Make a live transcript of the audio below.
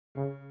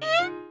Oh,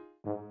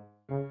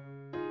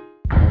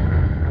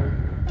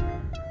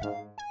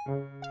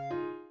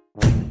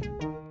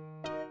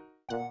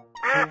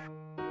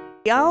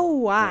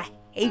 I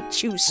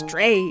hate you,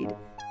 Strade.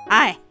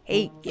 I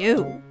hate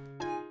you.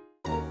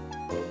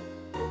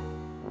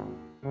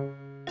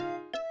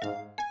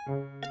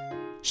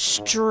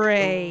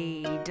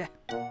 Strade.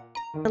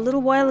 A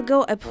little while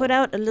ago, I put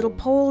out a little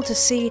poll to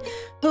see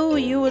who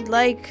you would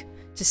like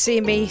to see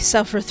me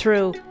suffer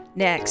through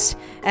next.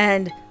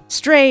 And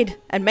Strade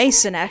and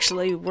Mason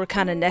actually were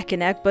kind of neck and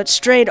neck, but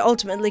Strade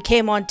ultimately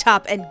came on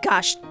top, and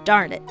gosh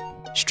darn it.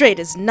 Strade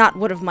is not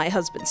one of my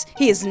husbands.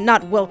 He is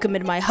not welcome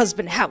in my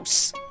husband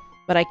house.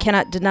 But I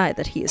cannot deny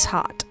that he is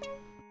hot.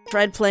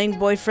 Tried playing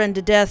boyfriend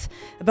to death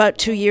about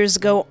 2 years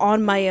ago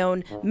on my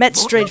own, met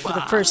Strade for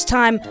the first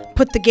time,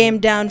 put the game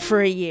down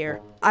for a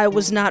year. I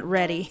was not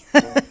ready.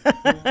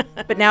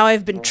 But now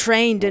I've been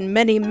trained in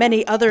many,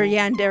 many other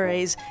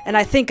yanderes, and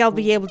I think I'll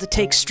be able to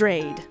take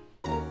Strade.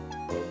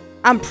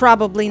 I'm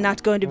probably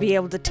not going to be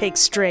able to take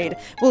Strade.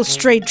 Will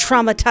Strade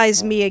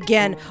traumatize me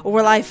again, or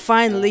will I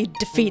finally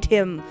defeat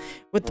him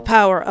with the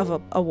power of a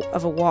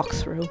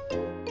walkthrough?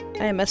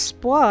 I am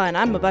Espoir, and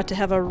I'm about to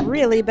have a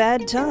really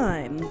bad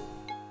time.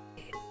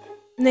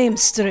 Name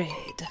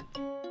Strade.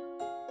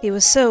 He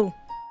was so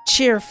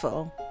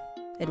cheerful.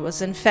 It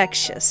was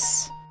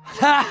infectious.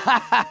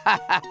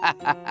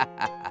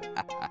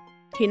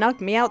 He knocked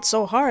me out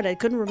so hard I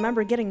couldn't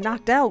remember getting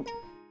knocked out.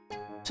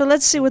 So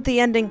let's see what the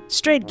ending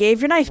Strade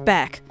gave your knife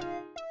back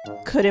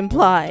could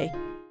imply.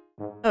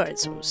 Alright,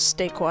 so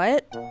stay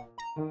quiet.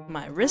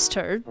 My wrist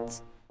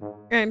hurts.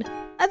 And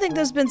I think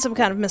there's been some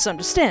kind of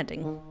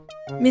misunderstanding.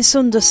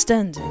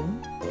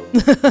 Misunderstanding?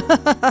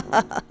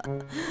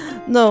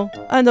 No,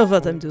 I know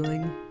what I'm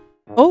doing.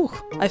 Oh,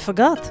 I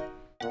forgot.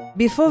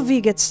 Before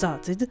we get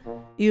started,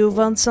 you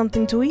want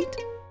something to eat?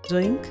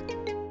 Drink?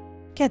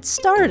 Get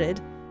started?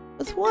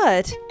 With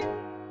what?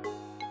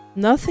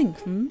 Nothing,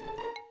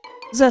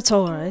 That's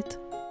alright.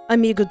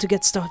 I'm eager to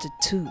get started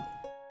too.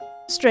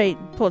 Strade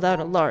pulled out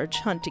a large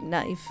hunting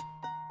knife.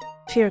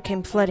 Fear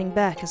came flooding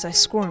back as I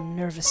squirmed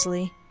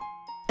nervously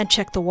and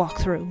checked the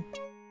walkthrough.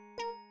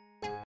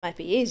 Might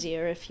be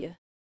easier if you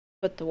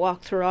put the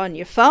walkthrough on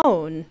your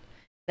phone.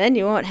 Then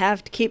you won't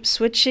have to keep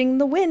switching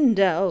the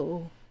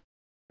window.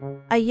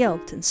 I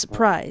yelped in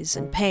surprise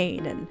and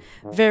pain and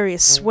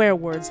various swear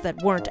words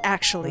that weren't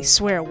actually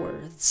swear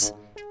words.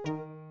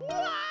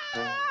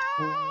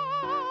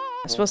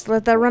 I'm supposed to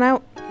let that run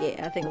out?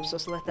 Yeah, I think I'm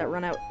supposed to let that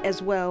run out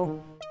as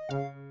well.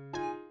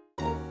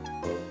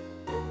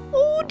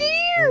 Oh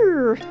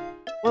dear!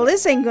 Well,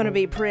 this ain't gonna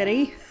be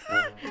pretty.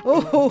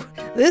 Oh,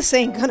 this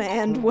ain't gonna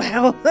end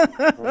well.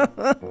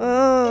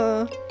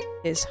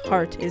 His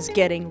heart is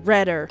getting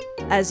redder,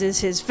 as is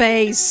his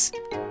face.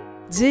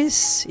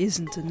 This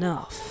isn't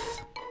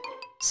enough.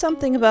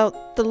 Something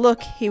about the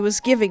look he was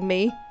giving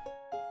me,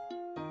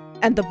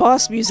 and the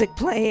boss music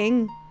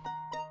playing,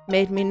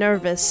 made me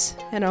nervous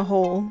in a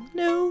whole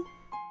new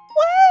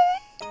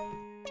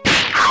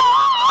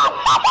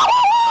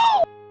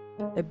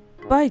way. A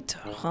biter,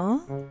 huh?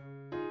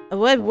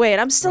 Wait,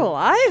 I'm still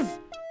alive?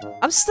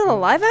 I'm still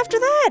alive after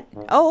that?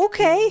 Oh,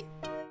 okay.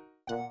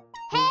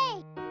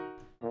 Hey!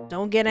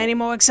 Don't get any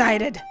more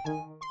excited.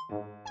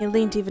 He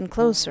leaned even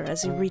closer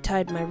as he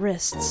retied my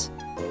wrists.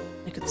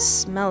 I could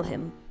smell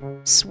him,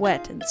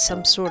 sweat and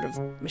some sort of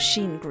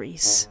machine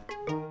grease.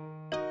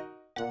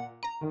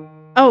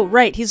 Oh,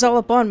 right, he's all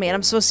up on me and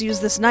I'm supposed to use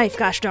this knife,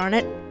 gosh darn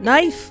it.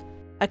 Knife!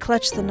 I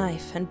clutched the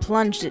knife and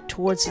plunged it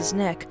towards his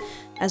neck,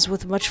 as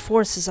with much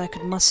force as I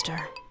could muster.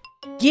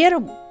 Get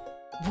him!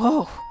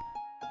 Whoa!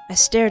 I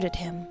stared at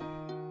him,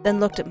 then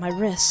looked at my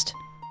wrist.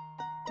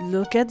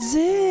 Look at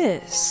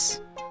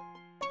this!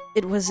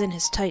 It was in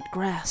his tight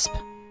grasp.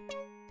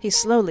 He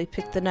slowly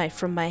picked the knife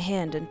from my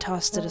hand and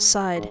tossed it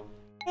aside.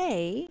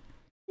 Hey!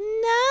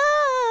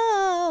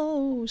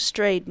 No!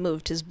 Strade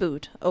moved his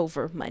boot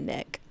over my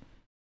neck.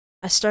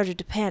 I started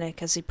to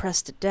panic as he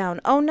pressed it down.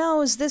 Oh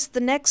no, is this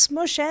the next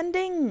smush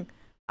ending?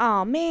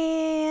 Aw,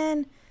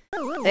 man!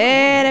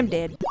 And I'm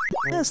dead.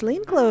 Yes,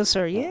 lean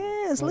closer,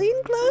 yes,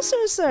 lean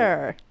closer,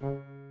 sir!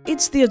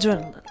 It's the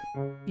adrenaline.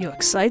 You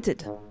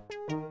excited?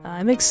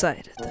 I'm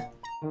excited.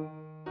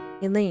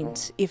 He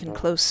leans even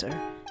closer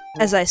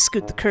as I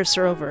scoot the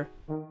cursor over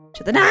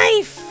to the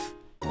knife!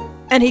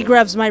 And he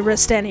grabs my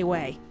wrist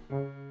anyway.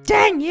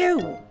 Dang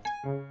you!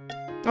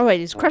 Oh wait,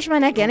 he's crushed my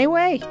neck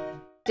anyway?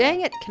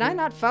 Dang it, can I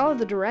not follow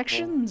the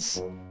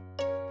directions?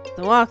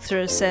 The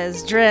walkthrough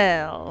says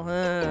drill.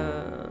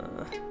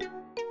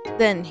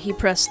 Then he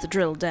pressed the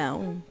drill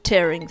down,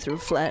 tearing through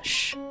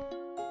flesh.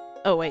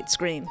 Oh wait,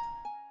 scream.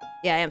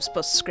 Yeah, I am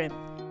supposed to scream.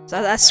 Is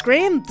that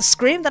scream? The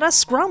scream that I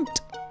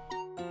scrumped?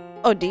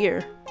 Oh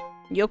dear.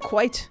 You're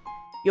quite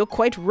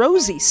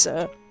rosy,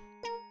 sir.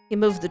 He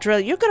moved the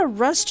drill. You're gonna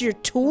rust your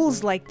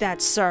tools like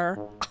that, sir.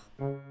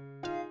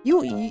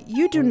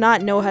 You do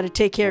not know how to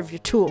take care of your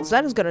tools.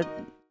 That is gonna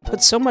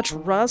put so much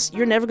rust,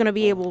 you're never gonna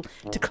be able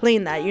to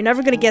clean that. You're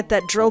never gonna get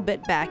that drill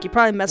bit back. You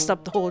probably messed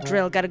up the whole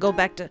drill. Gotta go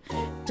back to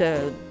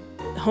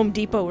Home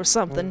Depot or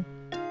something.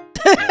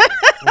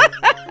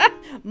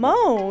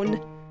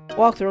 Moan?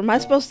 Walkthrough. Am I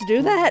supposed to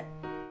do that?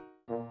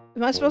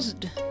 Am I supposed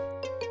to...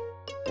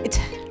 It's...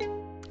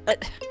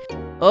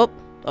 Oh,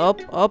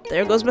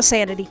 there goes my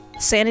sanity.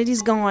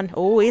 Sanity's gone.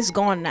 Oh, it's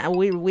gone now.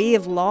 We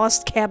have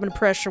lost cabin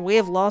pressure. We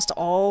have lost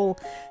all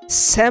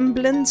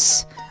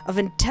semblance of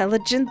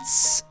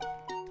intelligence.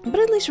 But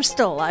at least we're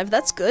still alive.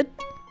 That's good.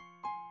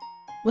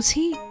 Was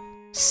he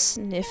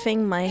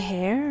sniffing my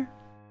hair?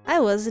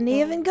 I wasn't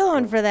even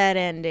going for that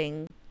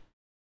ending.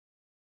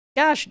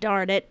 Gosh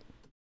darn it.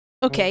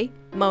 Okay,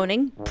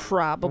 moaning.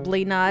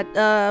 Probably not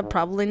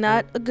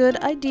a good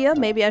idea.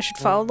 Maybe I should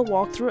follow the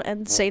walkthrough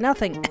and say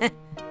nothing.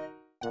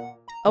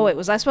 Oh wait,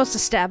 was I supposed to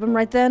stab him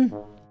right then?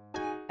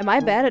 Am I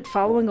bad at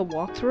following a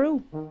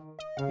walkthrough?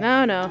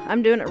 No,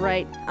 I'm doing it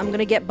right. I'm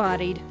gonna get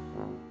bodied.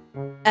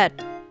 At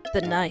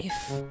the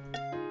knife.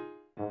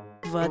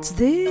 What's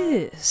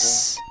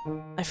this?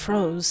 I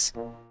froze.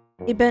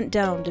 He bent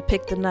down to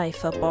pick the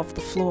knife up off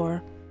the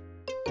floor.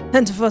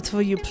 And what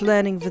were you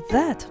planning with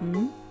that,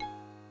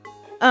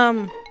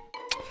 I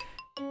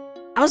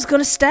was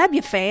gonna stab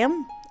you,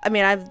 fam. I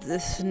mean,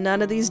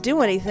 none of these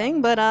do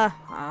anything, but, I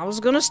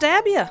was gonna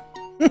stab you.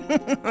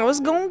 I was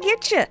gonna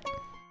get you.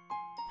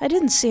 I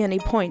didn't see any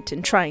point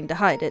in trying to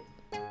hide it.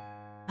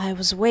 I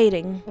was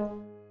waiting.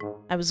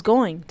 I was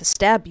going to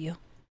stab you.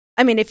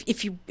 I mean,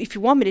 if you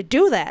want me to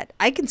do that,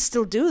 I can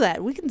still do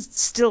that. We can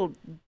still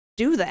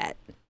do that.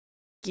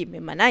 Give me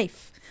my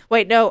knife.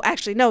 Wait, no,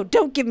 actually, no,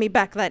 don't give me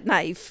back that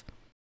knife.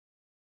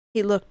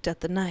 He looked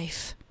at the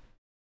knife.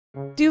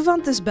 Do you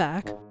want this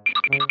back?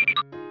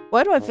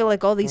 Why do I feel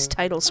like all these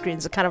title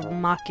screens are kind of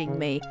mocking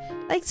me?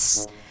 Like,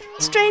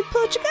 Strade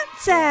pulled your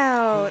guts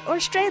out, or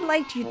Strade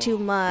liked you too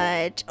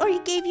much, or he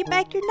gave you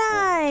back your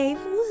knife.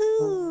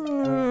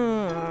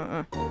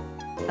 Woohoo!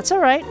 That's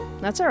alright.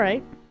 That's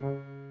alright.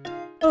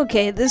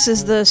 Okay, this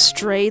is the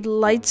Strade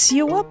lights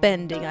you up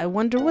ending. I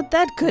wonder what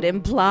that could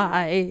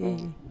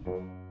imply.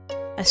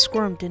 I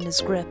squirmed in his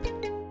grip.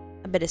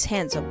 I bet his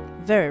hands are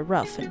very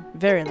rough and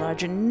very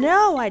large, and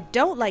no, I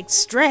don't like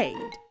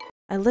Strade.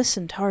 I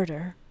listened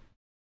harder.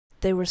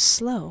 They were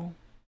slow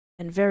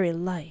and very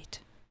light.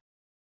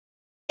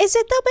 Is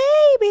it the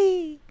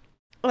baby?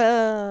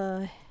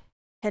 Hello?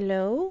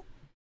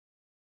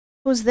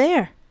 Who's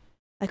there?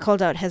 I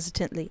called out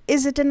hesitantly.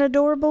 Is it an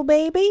adorable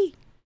baby?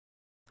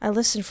 I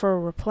listened for a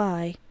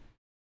reply.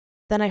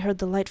 Then I heard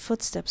the light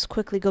footsteps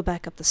quickly go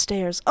back up the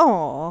stairs.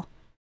 Aw!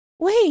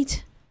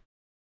 Wait!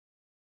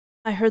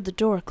 I heard the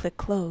door click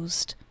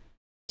closed.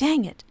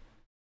 Dang it!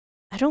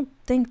 I don't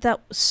think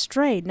that was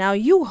Strade. Now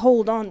you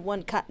hold on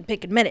one cotton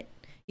picking minute.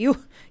 You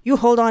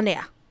hold on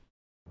there.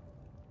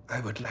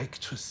 I would like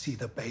to see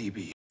the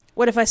baby.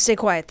 What if I stay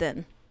quiet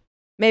then?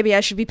 Maybe I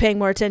should be paying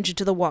more attention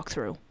to the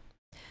walkthrough.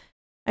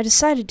 I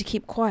decided to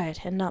keep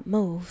quiet and not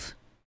move.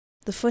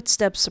 The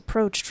footsteps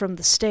approached from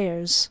the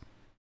stairs.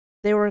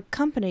 They were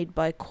accompanied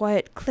by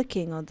quiet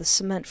clicking on the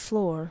cement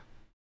floor.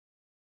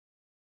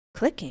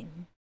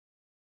 Clicking?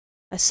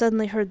 I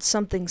suddenly heard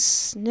something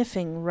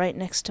sniffing right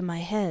next to my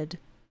head.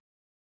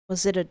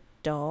 Was it a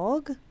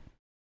dog?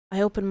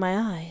 I opened my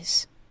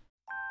eyes.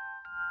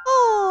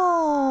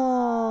 Oh!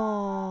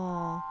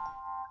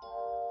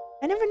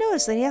 I never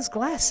noticed that he has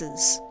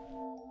glasses.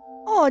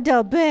 Oh,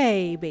 the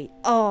baby.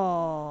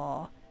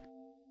 Oh.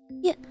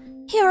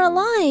 You're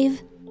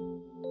alive.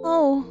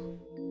 Oh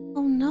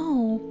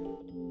no.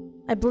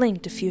 I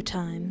blinked a few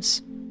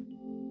times.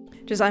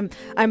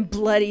 I'm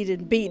bloodied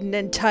and beaten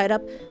and tied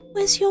up.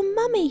 Where's your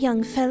mummy,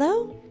 young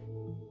fellow?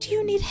 Do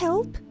you need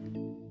help?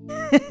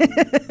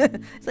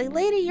 It's like,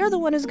 lady, you're the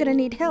one who's gonna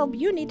need help.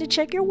 You need to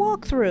check your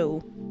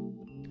walkthrough.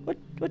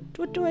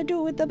 What do I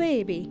do with the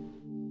baby?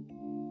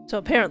 So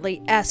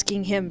apparently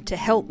asking him to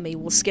help me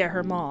will scare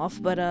him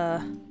off, but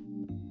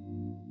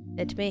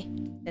let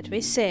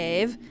me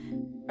save.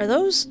 Are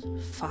those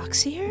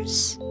fox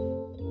ears?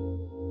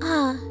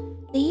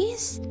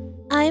 These?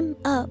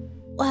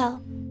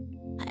 Well,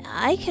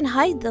 I can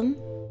hide them,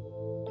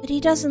 but he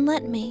doesn't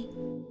let me.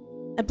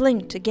 I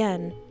blinked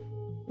again.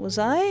 Was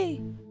I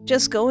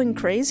just going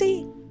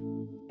crazy?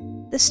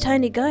 This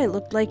tiny guy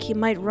looked like he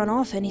might run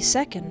off any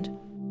second.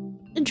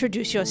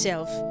 Introduce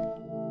yourself.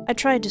 I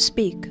tried to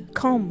speak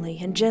calmly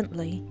and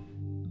gently.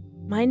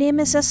 My name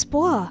is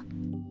Espoir.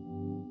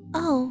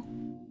 Oh,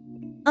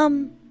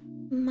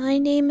 my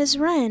name is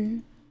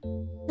Ren.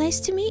 Nice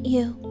to meet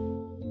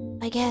you,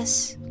 I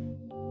guess.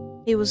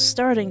 He was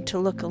starting to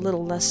look a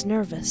little less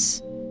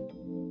nervous.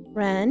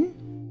 Ren,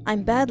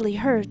 I'm badly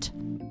hurt.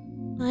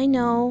 I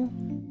know.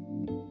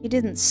 He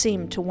didn't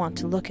seem to want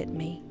to look at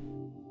me.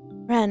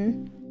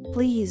 Ren,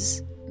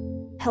 please,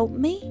 help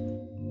me?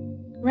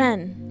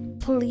 Ren,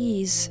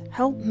 please,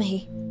 help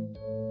me.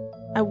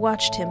 I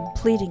watched him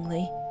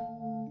pleadingly.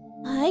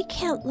 I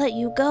can't let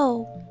you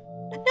go.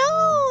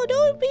 No,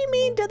 don't be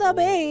mean to the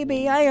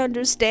baby. I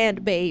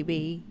understand,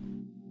 baby.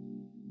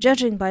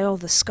 Judging by all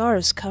the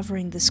scars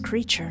covering this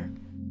creature,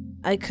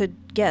 I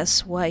could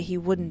guess why he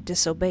wouldn't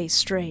disobey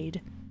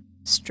Strade.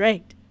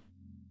 Strade,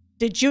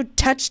 did you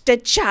touch the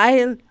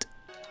child?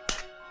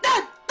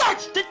 Don't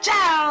touch the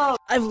child!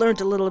 I've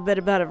learned a little bit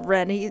about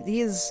Ren.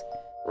 He is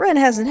Ren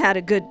hasn't had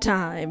a good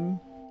time.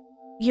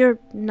 You're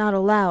not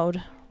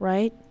allowed,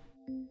 right?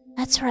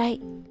 That's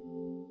right.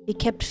 He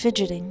kept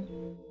fidgeting.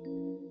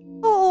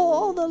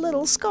 Oh, the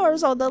little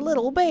scars on the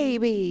little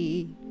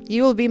baby.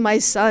 You will be my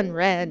son,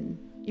 Ren.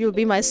 You will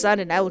be my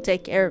son and I will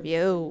take care of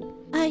you.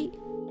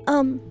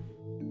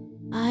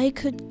 I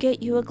could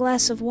get you a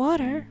glass of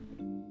water.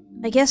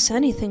 I guess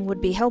anything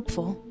would be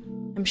helpful.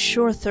 I'm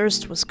sure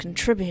thirst was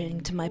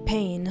contributing to my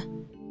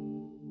pain.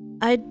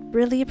 I'd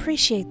really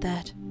appreciate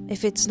that,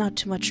 if it's not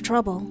too much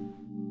trouble.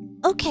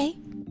 Okay.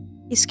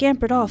 He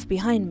scampered off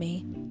behind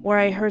me, where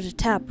I heard a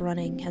tap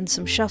running and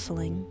some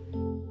shuffling.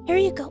 Here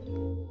you go.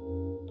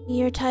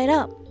 You're tied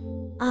up.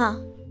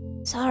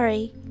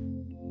 Sorry.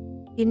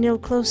 He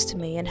kneeled close to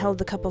me and held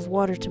the cup of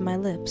water to my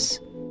lips.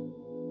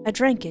 I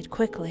drank it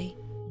quickly.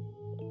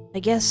 I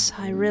guess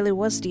I really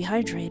was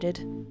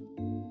dehydrated.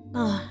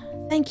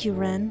 Thank you,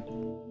 Ren.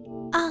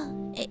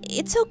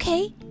 It's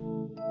okay.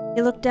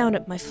 He looked down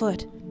at my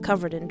foot,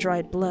 covered in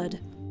dried blood.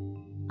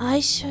 I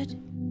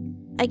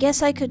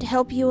guess I could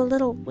help you a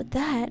little with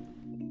that.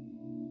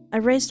 I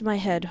raised my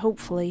head,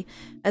 hopefully,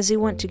 as he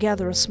went to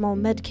gather a small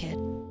medkit.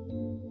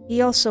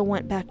 He also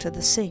went back to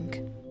the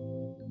sink.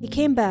 He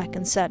came back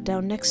and sat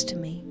down next to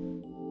me.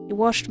 He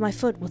washed my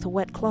foot with a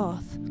wet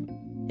cloth.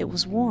 It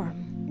was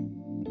warm.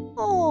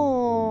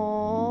 Aww.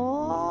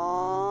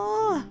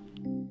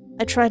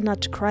 I tried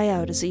not to cry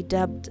out as he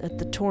dabbed at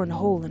the torn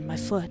hole in my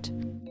foot.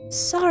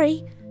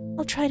 Sorry,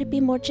 I'll try to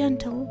be more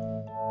gentle.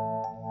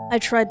 I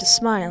tried to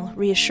smile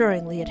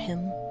reassuringly at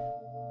him.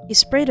 He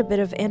sprayed a bit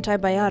of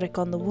antibiotic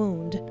on the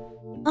wound.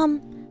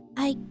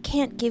 I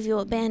can't give you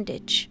a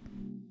bandage.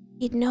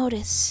 He'd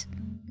notice.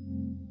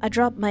 I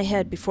dropped my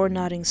head before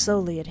nodding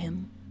slowly at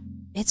him.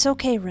 It's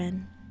okay,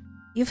 Ren.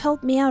 You've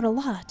helped me out a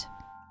lot.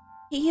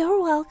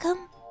 You're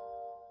welcome.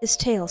 His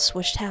tail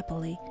swished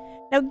happily.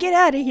 Now get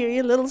out of here,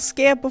 you little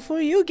scamp,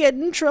 before you get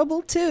in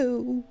trouble,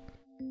 too.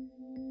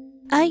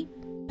 I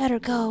better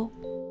go.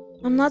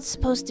 I'm not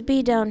supposed to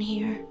be down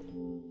here.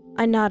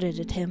 I nodded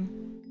at him.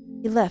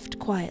 He left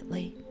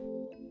quietly.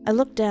 I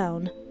looked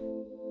down.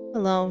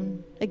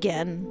 Alone,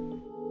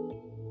 again.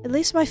 At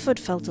least my foot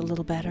felt a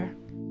little better.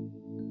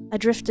 I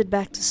drifted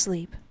back to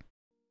sleep.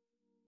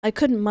 I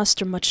couldn't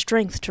muster much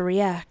strength to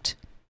react.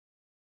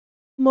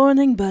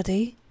 Morning,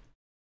 buddy.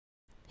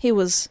 He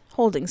was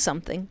holding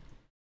something.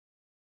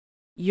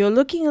 You're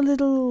looking a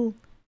little...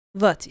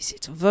 What is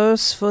it,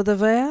 worse for the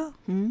wear,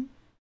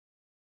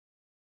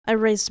 I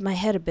raised my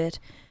head a bit.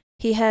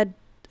 He had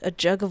a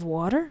jug of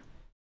water?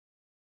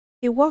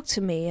 He walked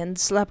to me and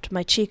slapped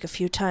my cheek a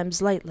few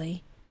times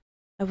lightly.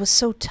 I was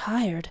so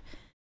tired.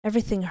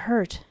 Everything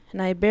hurt,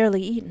 and I had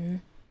barely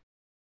eaten.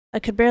 I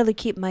could barely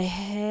keep my...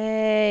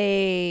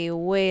 Hey,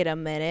 wait a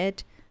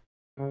minute.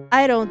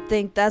 I don't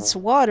think that's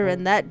water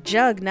in that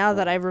jug now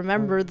that I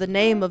remember the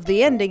name of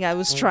the ending I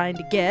was trying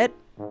to get.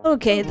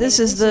 Okay, this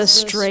is the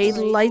Strade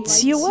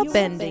lights you up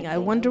ending. I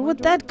wonder what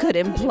that could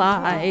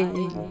imply.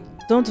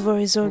 Don't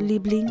worry, Zor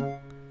Liebling.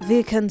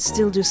 We can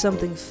still do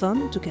something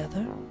fun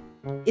together.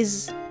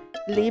 Is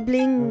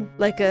Liebling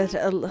like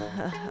a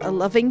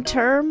loving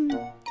term?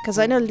 Because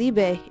I know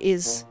Liebe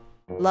is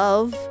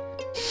love.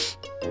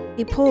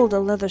 He pulled a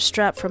leather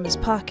strap from his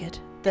pocket,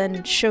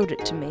 then showed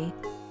it to me.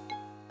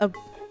 A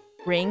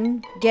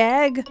ring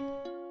gag?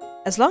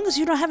 As long as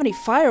you don't have any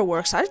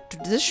fireworks,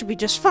 this should be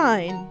just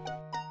fine.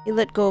 He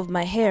let go of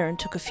my hair and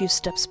took a few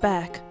steps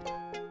back.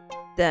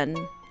 Then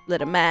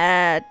lit a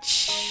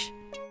match.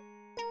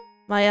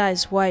 My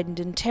eyes widened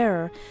in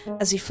terror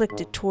as he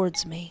flicked it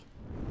towards me.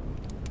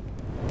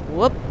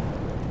 Whoop!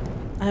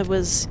 I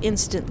was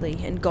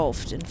instantly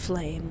engulfed in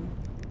flame.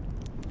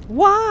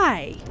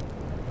 Why?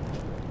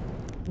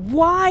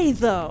 Why,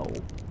 though?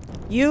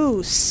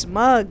 You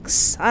smug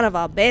son of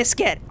a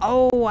biscuit!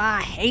 Oh,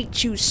 I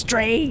hate you,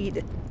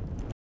 Strade!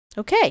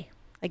 Okay,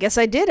 I guess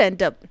I did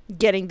end up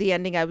getting the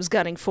ending I was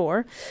gunning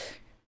for.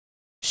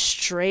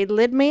 Strade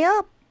lit me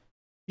up.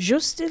 You're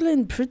still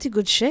in pretty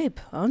good shape,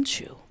 aren't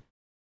you?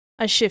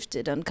 I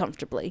shifted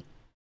uncomfortably.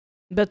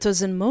 Better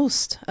than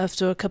most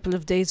after a couple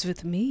of days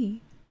with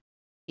me,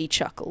 he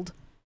chuckled.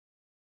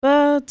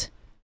 But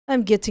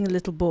I'm getting a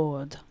little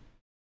bored.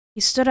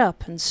 He stood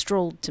up and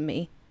strolled to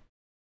me.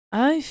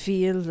 I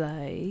feel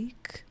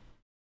like...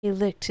 He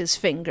licked his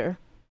finger.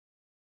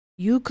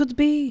 You could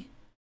be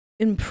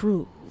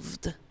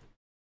improved.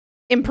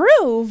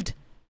 Improved?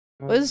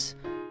 Was...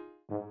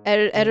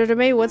 Editor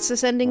May, what's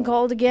this ending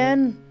called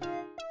again?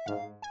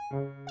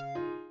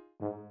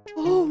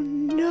 Oh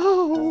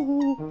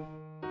no!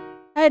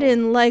 I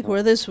didn't like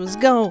where this was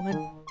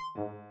going.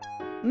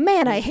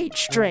 Man, I hate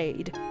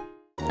Strade.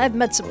 I've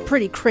met some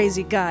pretty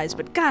crazy guys,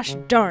 but gosh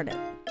darn it.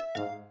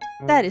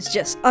 That is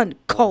just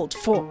uncalled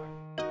for.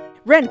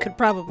 Ren could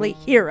probably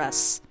hear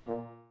us.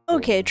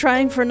 Okay,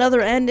 trying for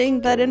another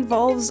ending that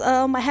involves,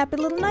 my happy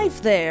little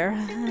knife there.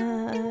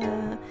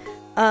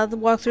 The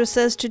walkthrough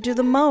says to do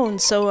the moan,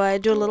 so I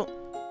do a little...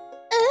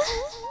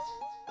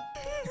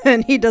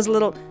 And he does a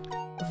little...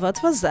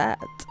 What was that?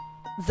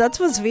 That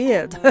was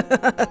weird.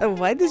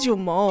 Why did you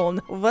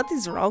moan? What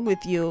is wrong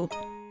with you?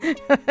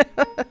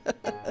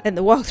 And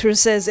the walkthrough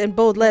says in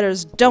bold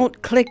letters,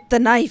 "Don't click the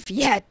knife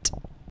yet."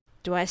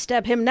 Do I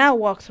stab him now,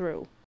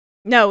 walkthrough?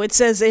 No, it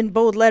says in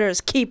bold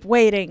letters, "Keep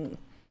waiting."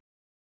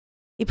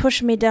 He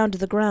pushed me down to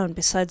the ground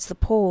besides the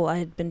pole I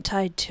had been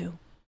tied to.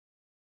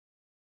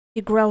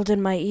 He growled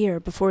in my ear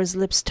before his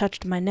lips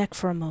touched my neck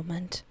for a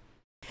moment.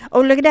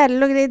 "Oh, look at that,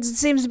 look at it, it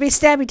seems to be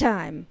stabby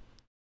time."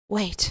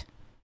 Wait,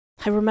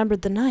 I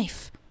remembered the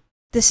knife.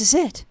 This is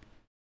it.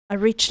 I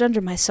reached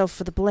under myself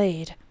for the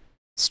blade.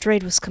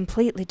 Strade was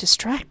completely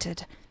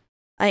distracted.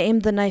 I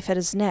aimed the knife at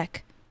his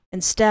neck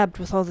and stabbed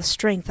with all the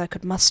strength I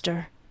could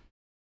muster.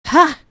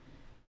 Ha!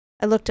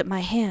 I looked at my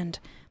hand,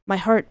 my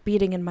heart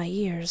beating in my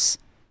ears.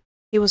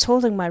 He was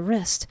holding my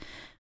wrist,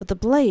 but the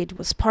blade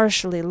was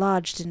partially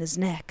lodged in his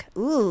neck.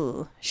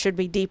 Ooh, should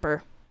be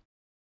deeper.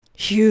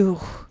 Phew.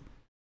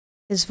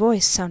 His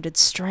voice sounded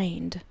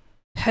strained.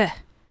 Heh.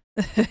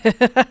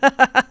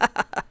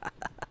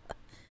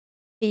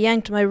 He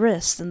yanked my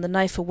wrist and the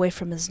knife away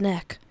from his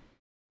neck.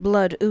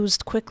 Blood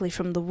oozed quickly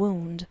from the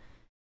wound.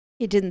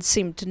 He didn't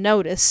seem to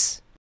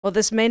notice. Well,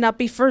 this may not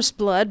be first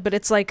blood, but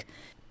it's like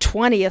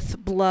 20th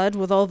blood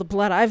with all the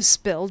blood I've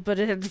spilled, but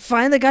it had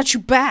finally got you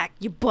back,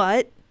 you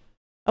butt.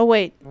 Oh,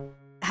 wait.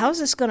 How's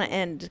this gonna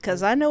end?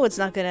 Because I know it's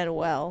not gonna end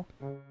well.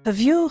 Have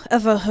you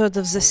ever heard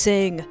of the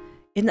saying,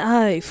 an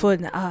eye for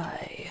an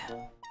eye?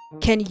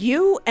 Can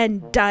you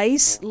and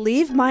Dice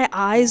leave my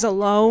eyes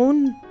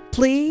alone,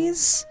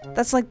 please?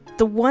 That's like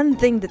the one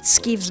thing that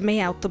skeeves me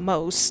out the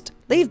most.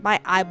 Leave my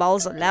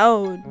eyeballs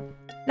alone.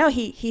 No,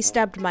 he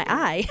stabbed my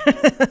eye.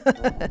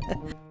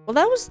 Well,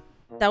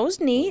 that was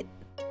neat.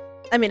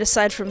 I mean,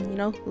 aside from, you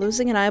know,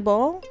 losing an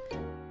eyeball.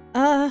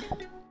 Yeah.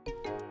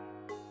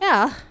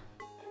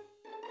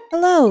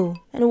 Hello,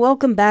 and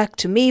welcome back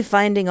to me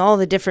finding all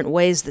the different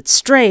ways that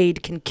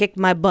Strade can kick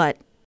my butt.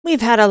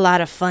 We've had a lot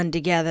of fun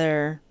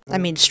together. I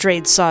mean,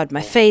 Strade sawed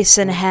my face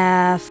in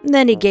half, and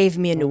then he gave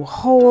me a new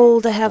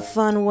hole to have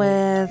fun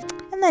with,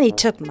 and then he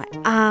took my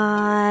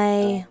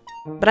eye.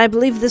 But I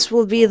believe this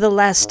will be the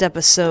last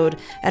episode,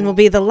 and will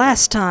be the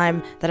last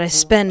time that I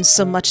spend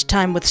so much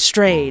time with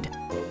Strade.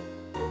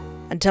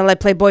 Until I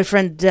play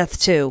Boyfriend Death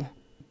 2.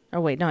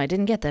 Oh wait, no, I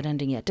didn't get that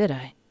ending yet, did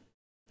I?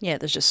 Yeah,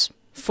 there's just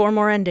 4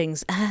 more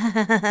endings.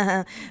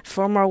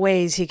 4 more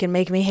ways he can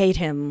make me hate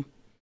him.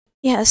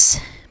 Yes,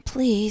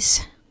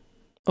 please.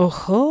 Oh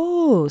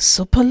ho,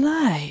 so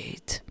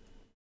polite.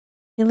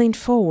 He leaned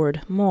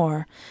forward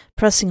more,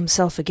 pressing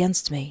himself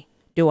against me.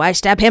 Do I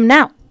stab him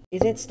now?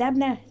 Is it stab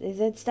now? Is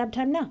it stab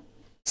time now?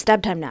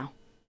 Stab time now.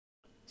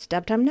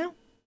 Stab time now?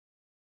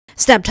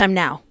 Stab time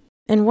now.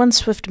 In one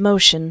swift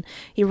motion,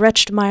 he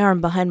wrenched my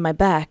arm behind my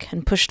back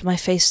and pushed my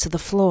face to the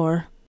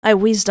floor. I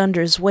wheezed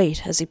under his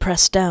weight as he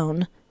pressed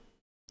down.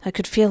 I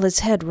could feel his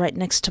head right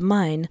next to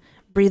mine,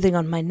 breathing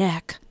on my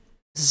neck.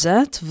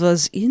 That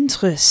was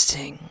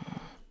interesting.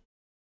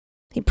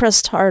 He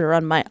pressed harder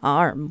on my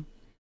arm.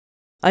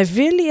 I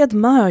really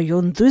admire your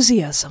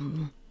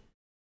enthusiasm.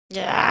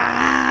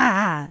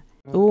 Ah!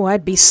 Oh,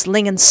 I'd be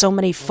slinging so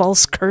many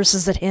false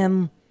curses at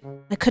him.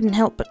 I couldn't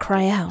help but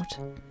cry out.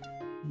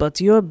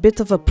 But you're a bit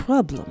of a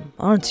problem,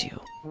 aren't you?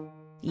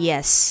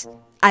 Yes,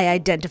 I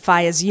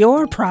identify as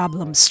your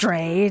problem,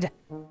 Strade.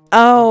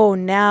 Oh,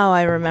 now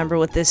I remember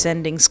what this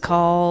ending's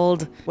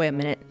called. Wait a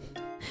minute.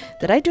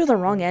 Did I do the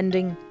wrong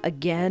ending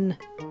again?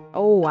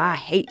 Oh, I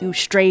hate you,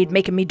 Strade,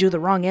 making me do the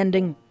wrong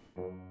ending.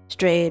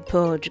 Strade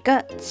pulled your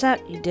guts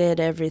out, you did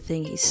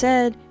everything he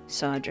said,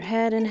 sawed your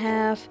head in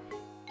half,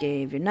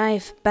 gave your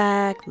knife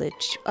back, lit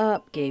you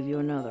up, gave you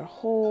another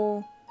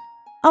hole.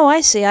 Oh,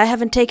 I see, I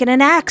haven't taken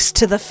an axe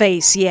to the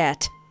face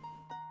yet.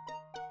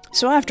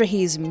 So after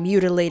he's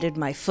mutilated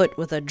my foot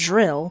with a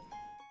drill,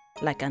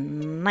 like a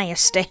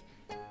nasty...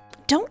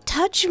 Don't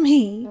touch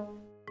me!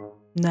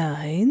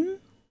 9?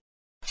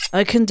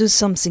 I can do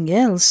something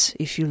else,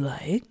 if you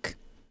like.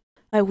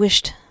 I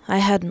wished I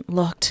hadn't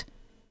looked.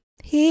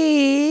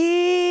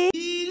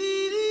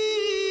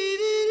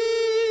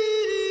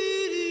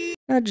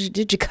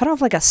 Did you cut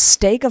off like a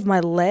steak of my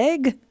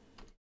leg?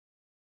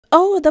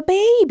 Oh, the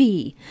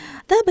baby!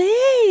 The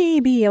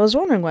baby! I was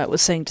wondering why it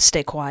was saying to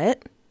stay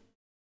quiet.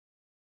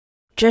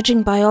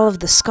 Judging by all of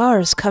the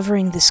scars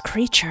covering this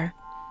creature,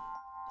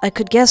 I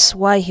could guess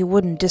why he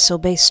wouldn't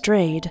disobey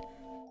Strade.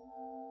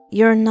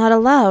 You're not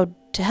allowed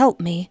to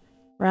help me,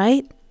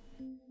 right?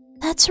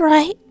 That's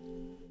right.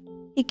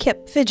 He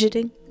kept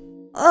fidgeting.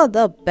 Oh,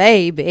 the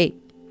baby!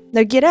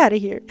 Now get out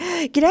of here.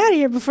 Get out of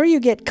here before you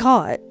get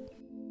caught.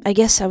 I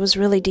guess I was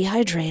really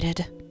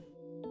dehydrated.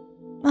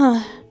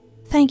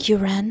 Thank you,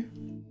 Ren.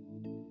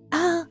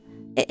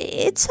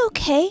 It's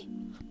okay.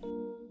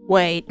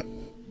 Wait.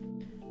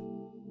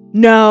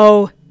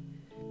 No!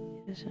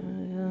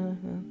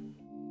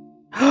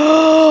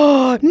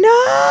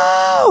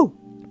 No!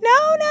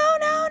 No, no,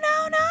 no,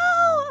 no, no!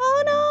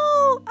 Oh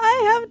no! I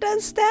have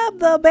to stab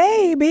the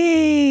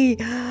baby!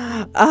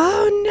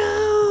 Oh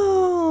no!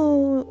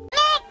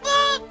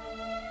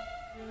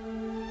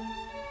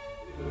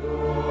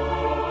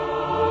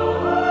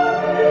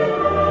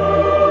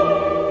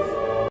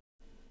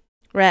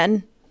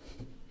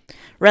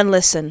 Ren,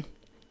 listen.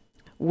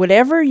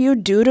 whatever you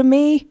do to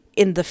me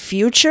in the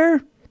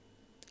future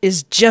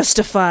is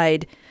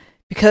justified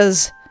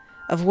because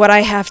of what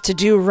I have to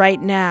do right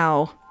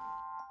now.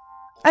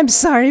 I'm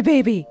sorry,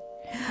 baby.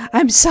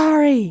 I'm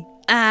sorry.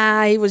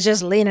 He was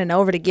just leaning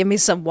over to give me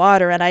some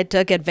water and I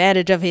took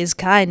advantage of his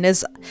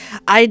kindness.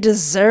 I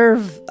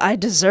deserve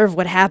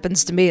what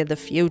happens to me in the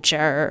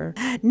future.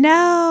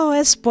 No,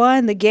 Espoir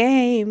in the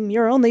game.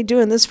 You're only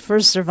doing this for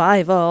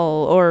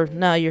survival. Or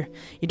no, you're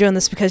doing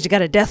this because you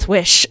got a death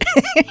wish.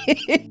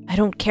 I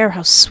don't care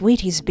how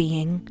sweet he's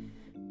being.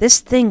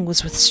 This thing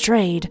was with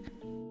Strade.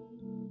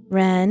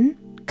 Ren,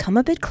 come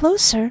a bit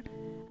closer.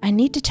 I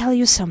need to tell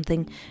you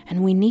something,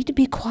 and we need to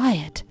be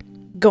quiet.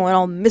 Going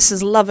all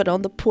Mrs. Lovett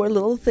on the poor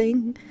little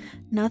thing.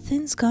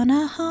 Nothing's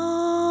gonna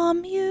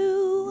harm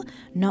you,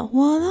 not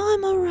while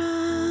I'm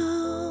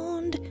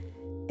around,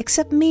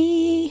 except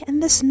me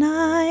and this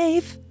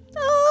knife.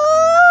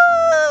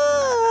 Ah,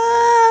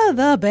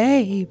 the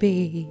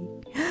baby.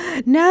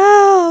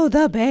 No,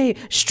 the baby.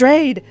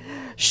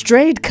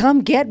 Strade,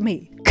 come get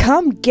me.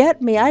 Come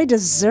get me. I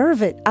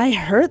deserve it. I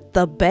hurt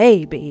the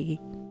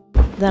baby.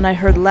 Then I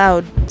heard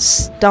loud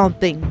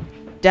stomping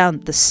down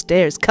the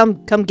stairs.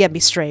 Come get me,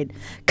 Strade.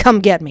 Come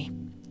get me.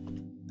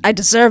 I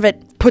deserve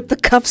it. Put the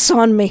cuffs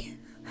on me.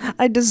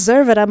 I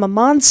deserve it. I'm a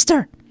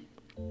monster.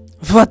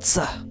 What's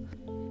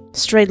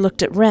Strade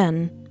looked at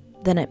Ren,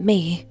 then at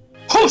me.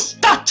 Who's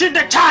touching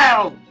the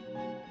child?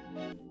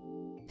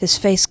 His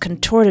face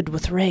contorted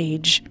with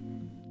rage.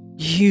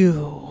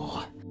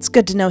 You. It's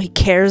good to know he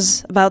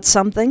cares about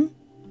something.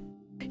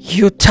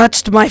 You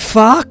touched my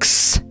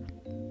fox?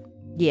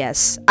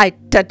 Yes, I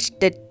touched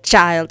the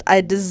child.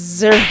 I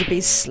deserve to be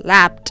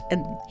slapped.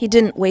 And he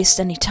didn't waste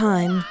any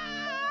time.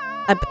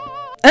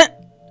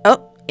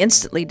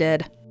 Instantly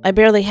dead. I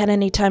barely had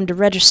any time to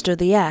register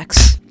the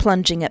axe,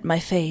 plunging at my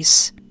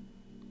face.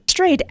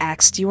 Strade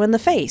axed you in the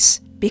face,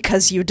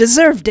 because you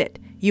deserved it,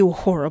 you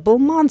horrible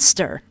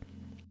monster.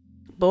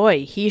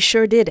 Boy, he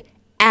sure did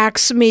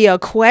ask me a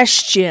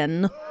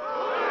question.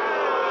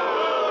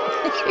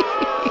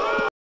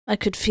 I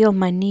could feel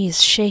my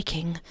knees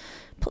shaking.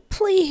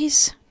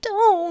 Please,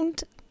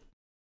 don't.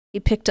 He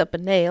picked up a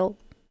nail,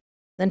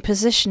 then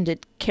positioned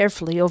it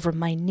carefully over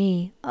my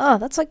knee.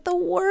 That's like the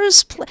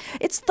worst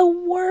it's the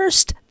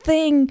worst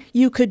thing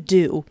you could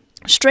do.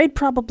 Strade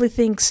probably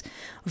thinks,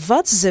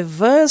 what's the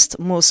worst,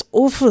 most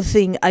awful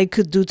thing I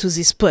could do to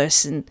this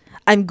person?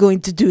 I'm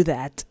going to do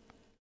that.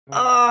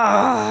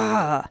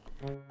 Uh-oh.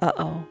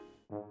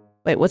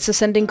 Wait, what's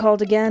this ending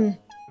called again?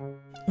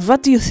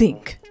 What do you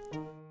think?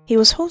 He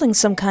was holding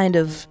some kind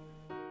of...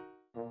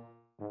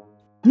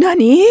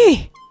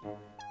 Nani?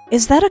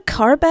 Is that a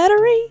car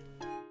battery?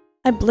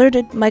 I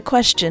blurted my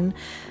question.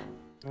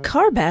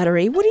 Car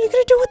battery? What are you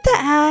gonna do with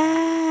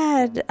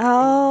that?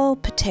 Oh,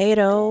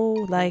 potato.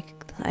 Like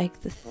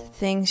the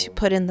things you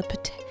put in the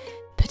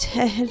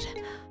potato.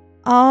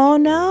 Oh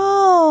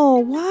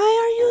no! Why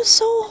are you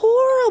so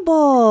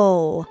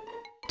horrible?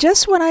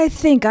 Just when I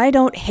think I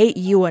don't hate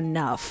you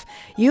enough,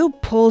 you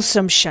pull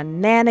some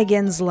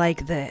shenanigans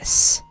like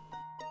this.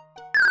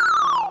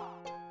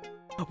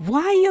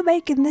 Why are you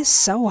making this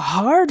so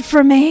hard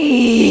for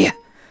me?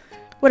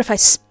 What if I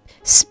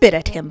spit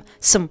at him,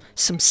 some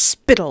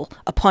spittle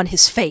upon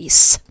his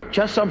face?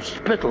 Just some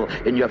spittle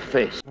in your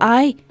face.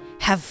 I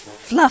have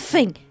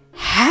fluffing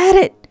had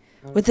it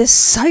with this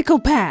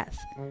psychopath.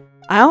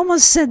 I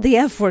almost said the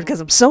F word because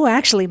I'm so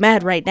actually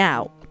mad right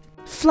now.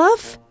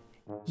 Fluff?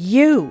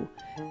 You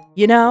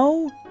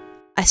know?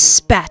 I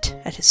spat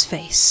at his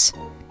face.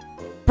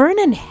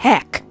 Burnin'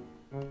 heck.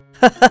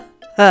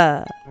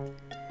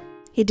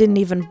 He didn't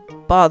even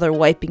bother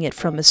wiping it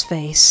from his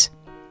face.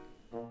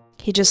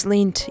 He just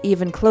leaned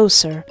even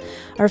closer,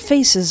 our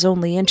faces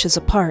only inches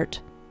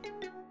apart.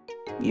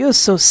 You're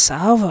so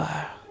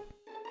sour.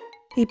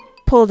 He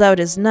pulled out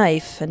his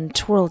knife and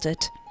twirled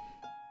it.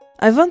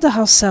 I wonder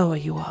how sour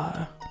you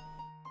are.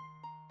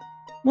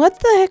 What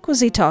the heck was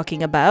he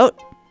talking about?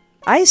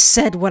 I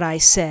said what I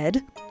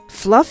said.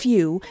 Fluff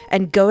you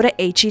and go to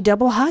HE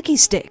double hockey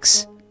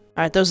sticks.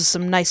 Alright, those are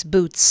some nice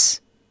boots.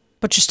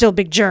 But you're still a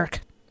big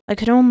jerk. I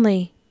could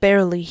only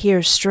barely hear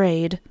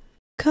Strade.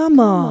 Come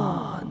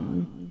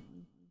on.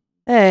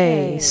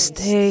 Hey,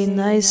 stay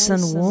nice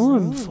and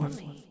warm for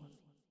me.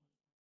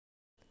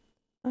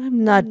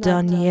 I'm not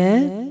done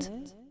yet.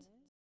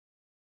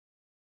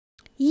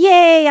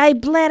 Yay, I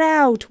bled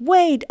out.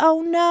 Wait,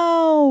 oh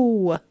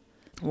no.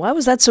 Why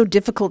was that so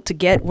difficult to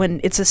get when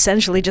it's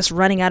essentially just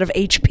running out of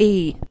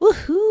HP?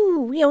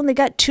 Woohoo, we only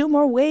got 2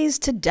 more ways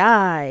to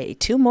die.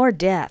 2 more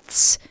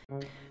deaths.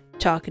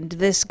 Talking to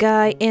this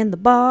guy in the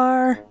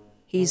bar.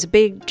 He's a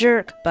big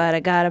jerk, but I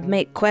gotta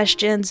make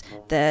questions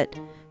that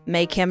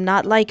make him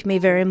not like me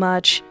very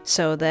much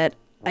so that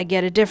I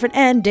get a different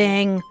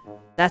ending.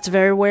 That's a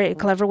very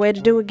clever way to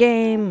do a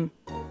game.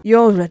 You're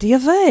already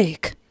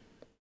awake.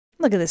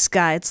 Look at this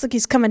guy. It's like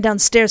he's coming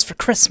downstairs for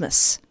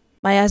Christmas.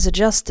 My eyes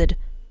adjusted,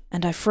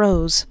 and I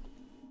froze.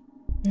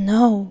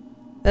 No.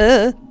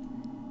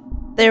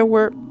 There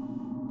were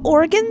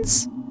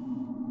organs?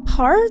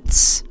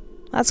 Hearts?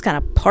 That's kind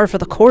of par for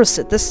the course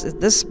at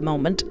this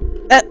moment.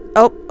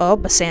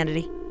 my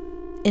sanity.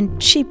 In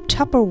cheap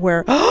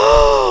Tupperware.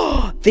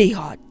 The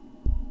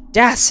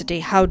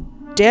audacity! How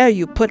dare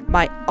you put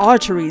my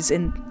arteries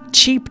in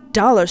cheap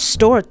dollar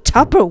store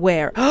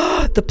Tupperware?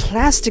 The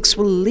plastics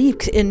will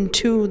leak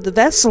into the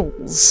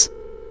vessels.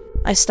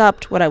 I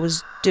stopped what I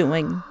was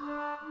doing.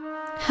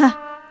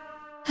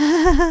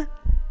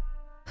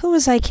 Who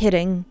was I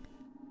kidding?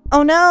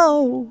 Oh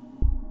no!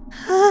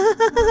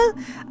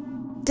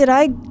 Did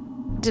I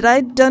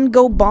done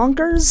go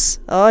bonkers?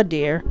 Oh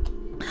dear.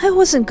 I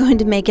wasn't going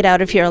to make it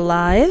out of here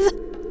alive.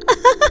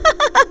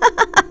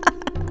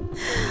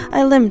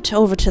 I limped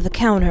over to the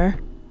counter.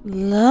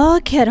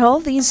 Look at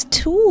all these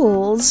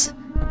tools.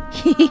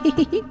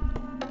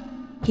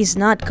 He's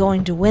not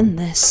going to win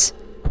this.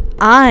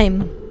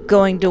 I'm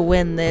going to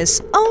win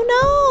this. Oh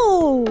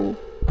no!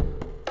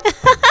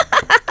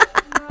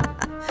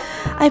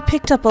 I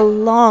picked up a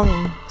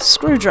long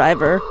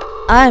screwdriver.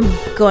 I'm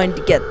going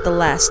to get the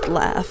last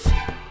laugh.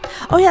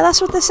 Oh yeah, that's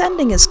what this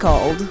ending is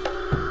called.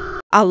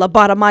 I'll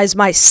lobotomize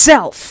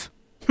myself.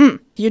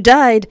 You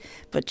died,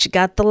 but you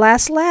got the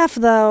last laugh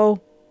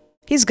though.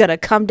 He's gonna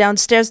come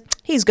downstairs.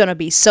 He's gonna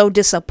be so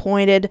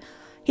disappointed.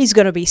 He's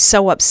gonna be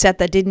so upset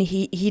that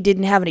he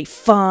didn't have any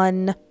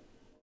fun.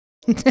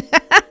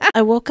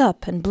 I woke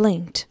up and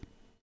blinked.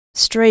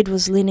 Strade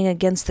was leaning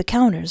against the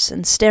counters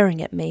and staring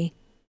at me.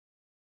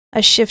 I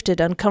shifted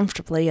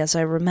uncomfortably as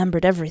I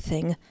remembered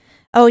everything.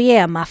 Oh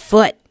yeah, my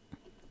foot.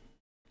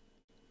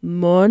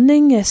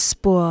 Morning,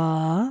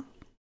 Espoir.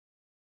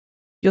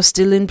 You're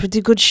still in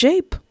pretty good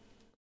shape.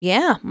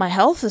 Yeah, my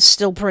health is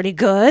still pretty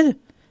good.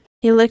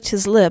 He licked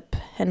his lip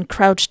and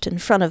crouched in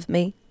front of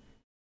me.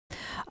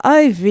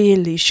 I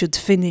really should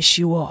finish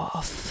you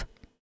off.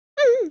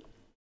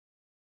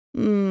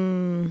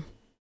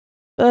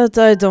 But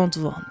I don't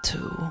want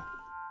to.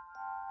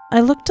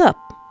 I looked up,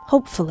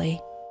 hopefully.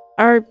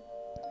 Are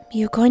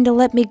you going to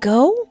let me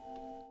go?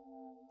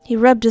 He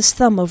rubbed his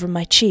thumb over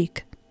my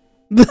cheek.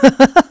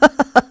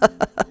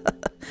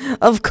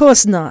 Of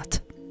course not.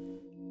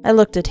 I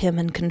looked at him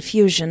in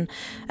confusion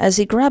as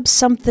he grabbed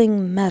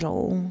something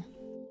metal.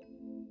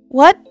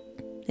 What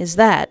is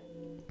that?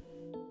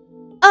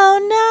 Oh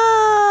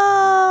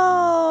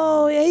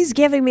no! He's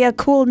giving me a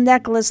cool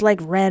necklace like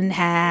Ren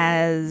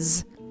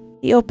has.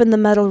 He opened the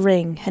metal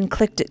ring and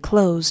clicked it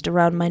closed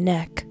around my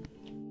neck.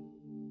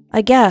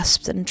 I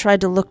gasped and tried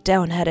to look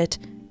down at it,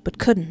 but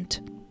couldn't.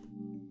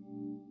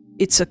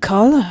 It's a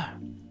collar.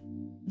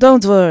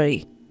 Don't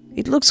worry.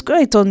 It looks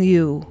great on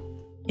you.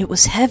 It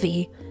was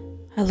heavy.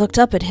 I looked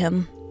up at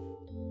him.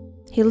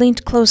 He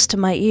leaned close to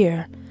my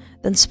ear,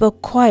 then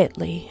spoke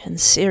quietly and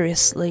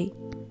seriously.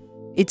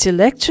 It's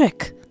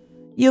electric.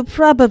 You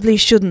probably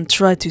shouldn't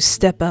try to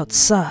step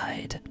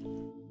outside.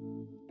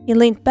 He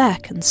leaned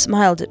back and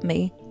smiled at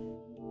me.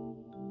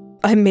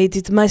 I made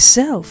it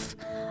myself.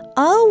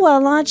 Oh,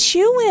 well, aren't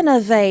you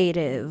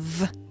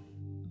innovative?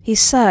 He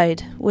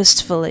sighed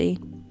wistfully.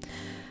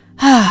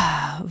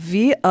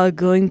 We are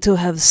going to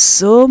have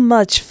so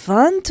much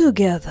fun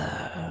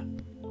together.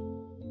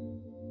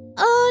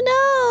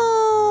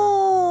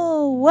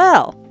 Oh no!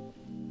 Well,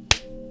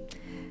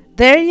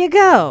 there you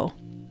go.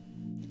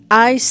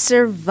 I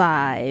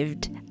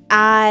survived.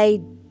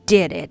 I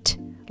did it.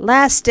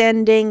 Last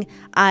ending,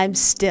 I'm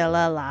still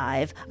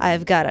alive.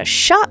 I've got a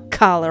shock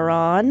collar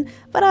on,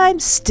 but I'm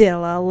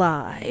still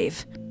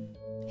alive.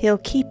 He'll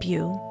keep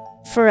you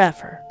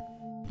forever.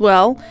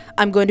 Well,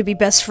 I'm going to be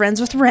best friends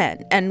with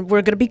Ren, and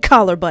we're going to be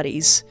collar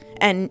buddies.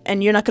 And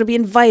you're not going to be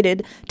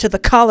invited to the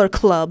collar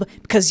club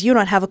because you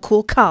don't have a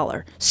cool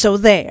collar. So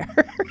there.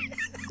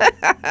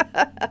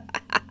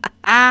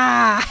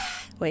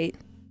 Wait.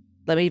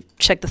 Let me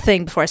check the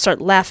thing before I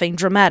start laughing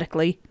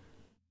dramatically.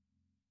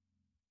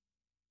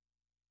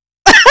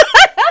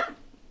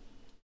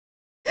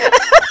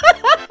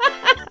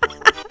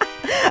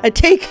 I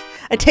take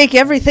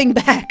everything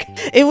back.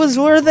 It was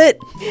worth it.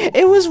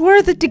 It was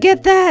worth it to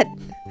get that.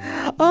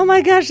 Oh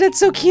my gosh, that's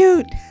so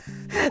cute.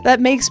 That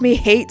makes me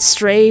hate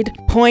Strade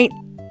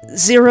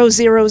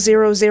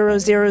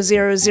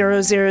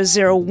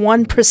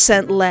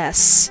 0.00000000001%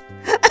 less.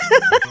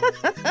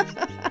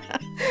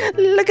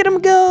 Look at him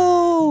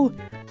go!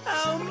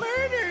 I'll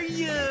murder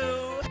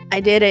you!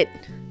 I did it.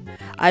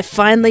 I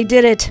finally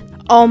did it.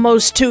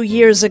 Almost 2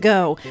 years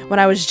ago, when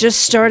I was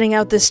just starting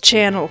out this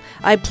channel,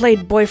 I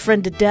played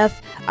Boyfriend to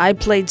Death. I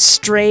played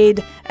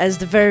Strade as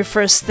the very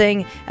first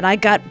thing, and I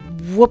got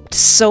whooped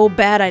so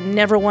bad I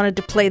never wanted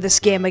to play this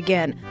game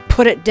again.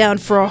 Put it down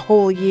for a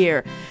whole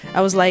year.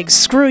 I was like,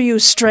 screw you,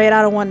 Strade,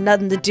 I don't want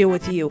nothing to do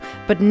with you.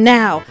 But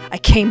now, I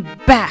came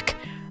back,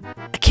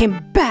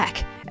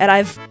 and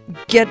I've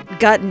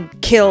gotten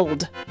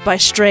killed by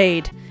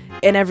Strade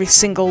in every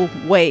single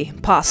way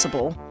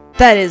possible.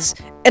 That is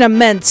an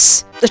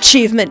immense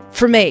achievement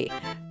for me.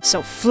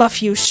 So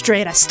fluff you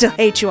Strade, I still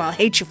hate you, I'll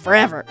hate you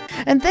forever.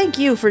 And thank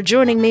you for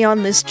joining me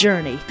on this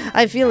journey.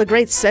 I feel a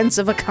great sense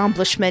of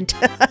accomplishment.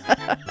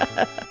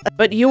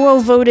 But you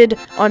all voted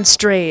on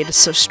Strade,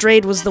 so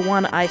Strade was the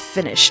one I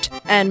finished.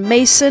 And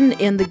Mason,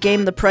 in the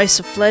game The Price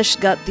of Flesh,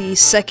 got the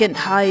second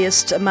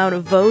highest amount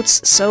of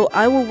votes, so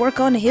I will work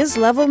on his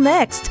level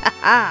next.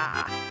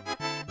 Ha-ha!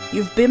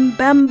 You've been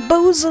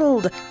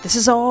bamboozled! This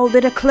has all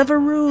been a clever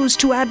ruse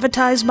to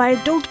advertise my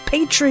adult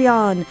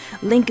Patreon.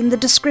 Link in the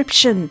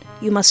description.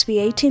 You must be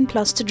 18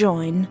 plus to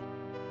join.